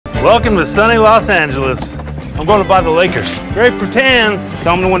Welcome to sunny Los Angeles. I'm going to buy the Lakers. Gray pretends.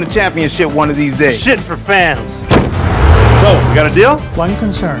 Tell them to win the championship one of these days. Shit for fans. So, you got a deal? One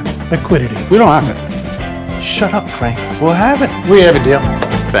concern, liquidity. We don't have it. Shut up, Frank. We'll have it. We have a deal.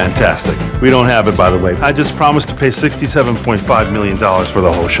 Fantastic. We don't have it, by the way. I just promised to pay $67.5 million for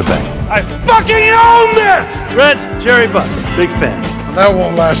the whole shebang. I fucking own this! Red, Jerry Buss, big fan. That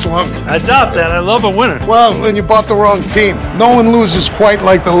won't last long. I doubt that. I love a winner. Well, then you bought the wrong team. No one loses quite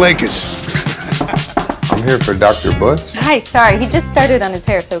like the Lakers. I'm here for Dr. Buss. Hi, sorry. He just started on his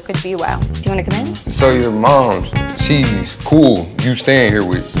hair, so it could be a while. Do you want to come in? So your mom, she's cool. You staying here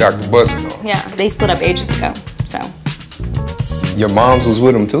with Dr. Buss and all. Yeah, they split up ages ago, so. Your mom's was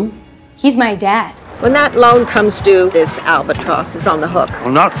with him too? He's my dad. When that loan comes due, this albatross is on the hook.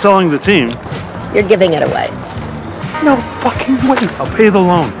 I'm not selling the team. You're giving it away. No fucking way. I'll pay the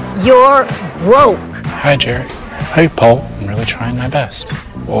loan. You're broke. Hi, Jerry. Hey, Paul. I'm really trying my best.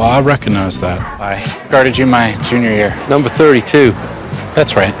 Well, I recognize that. I guarded you my junior year. Number 32.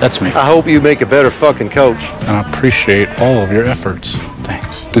 That's right. That's me. I hope you make a better fucking coach. And I appreciate all of your efforts.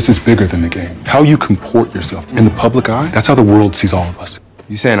 Thanks. This is bigger than the game. How you comport yourself in the public eye, that's how the world sees all of us.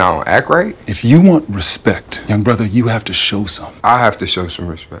 You saying I don't act right? If you want respect, young brother, you have to show some. I have to show some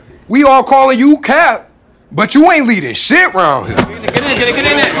respect. We all calling you Cap, but you ain't leading shit around here. Get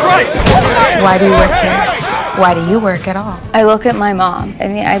in there. Right. Why do you work here? Why do you work at all? I look at my mom. I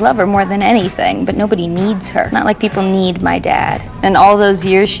mean, I love her more than anything, but nobody needs her. Not like people need my dad. And all those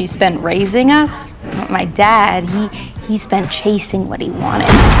years she spent raising us, my dad, he spent chasing what he wanted.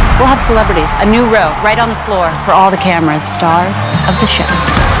 We'll have celebrities. A new row, right on the floor, for all the cameras. Stars of the show.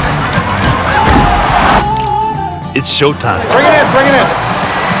 It's showtime. Bring it in.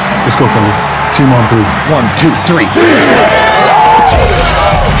 Let's go, fellas. Team on 3. 1, 2, 3.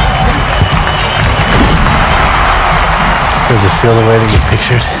 Does it feel the way that you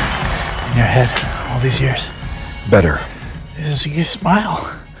pictured in your head all these years? Better. You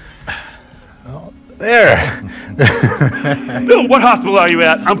smile. Oh, there. Bill, what hospital are you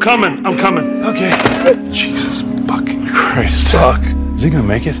at? I'm coming. Okay. Jesus fucking Christ. Fuck. Is he gonna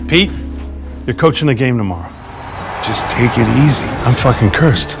make it? Pete, you're coaching the game tomorrow. Just take it easy. I'm fucking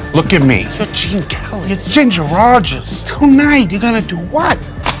cursed. Look at me. You're Gene Kelly. You're Ginger Rogers. Tonight, you're gonna do what?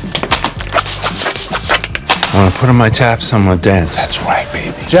 I'm gonna put on my taps, I'm gonna dance. That's right,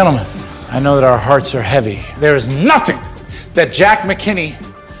 baby. Gentlemen, I know that our hearts are heavy. There is nothing that Jack McKinney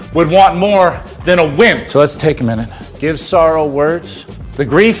would want more than a win. So let's take a minute. Give sorrow words. The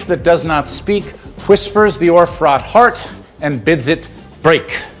grief that does not speak whispers the o'er-fraught heart and bids it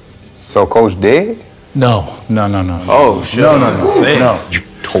break. So Coach dead? No. Oh, shit. No. You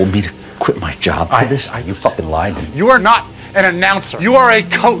told me to quit my job for this? You fucking lied to me. You are not an announcer. You are a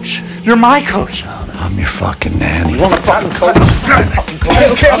coach. You're my coach. I'm your fucking nanny. You want a fucking coach? Stand up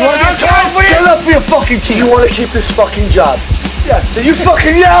for your fucking team. You want to keep this fucking job? Yeah. So you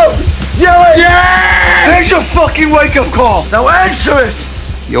fucking yell it. Yeah! There's your fucking wake-up call. Now answer it.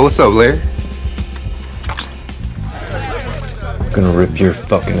 Yo, what's up, Larry? I'm gonna rip your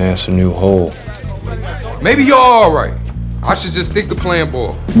fucking ass a new hole. Maybe you're all right. I should just stick to playing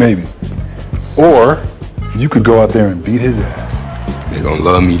ball. Maybe. Or you could go out there and beat his ass. They gonna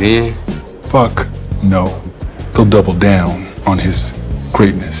love me then? Fuck no. They'll double down on his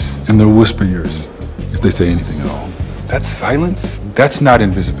greatness and they'll whisper yours if they say anything at all. That's silence. That's not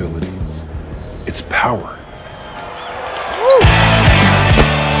invisibility. It's power.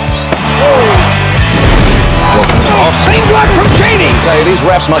 Same blood from training. I tell you, these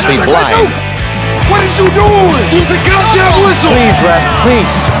refs must be blind. What is you doing? Use the goddamn whistle. Please, ref,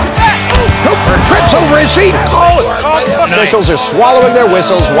 please. Trips over his feet. Call it. Officials are swallowing their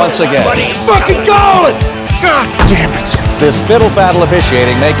whistles once again. Fucking call it. God damn it. This fiddle-faddle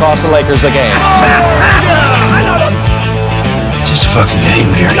officiating may cost the Lakers the game. Just fucking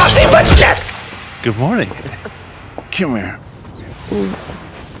angry. Nothing but shit. Good morning. Come here.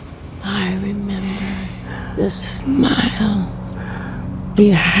 I remember the smile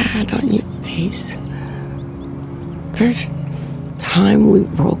you had on your face. First time we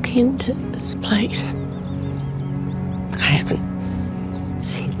broke into this place. I haven't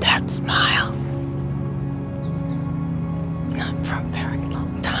seen that smile. Not for a very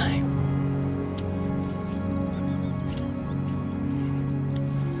long time.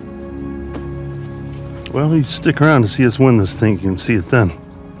 Well, you stick around to see us win this thing, you can see it then.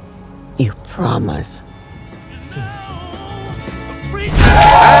 You promise.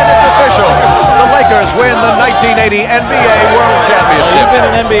 And it's official. The Lakers win the 1980 NBA World Championship. You've been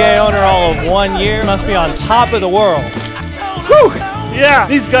an NBA owner all of 1 year. Must be on top of the world. Whew! Yeah,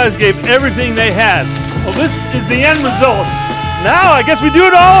 these guys gave everything they had. Well, this is the end result. Now I guess we do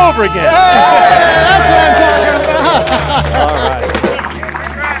it all over again. Hey, that's what I'm talking about. All right.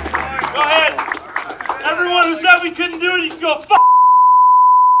 Go ahead. Everyone who said we couldn't do it, you can go fuck.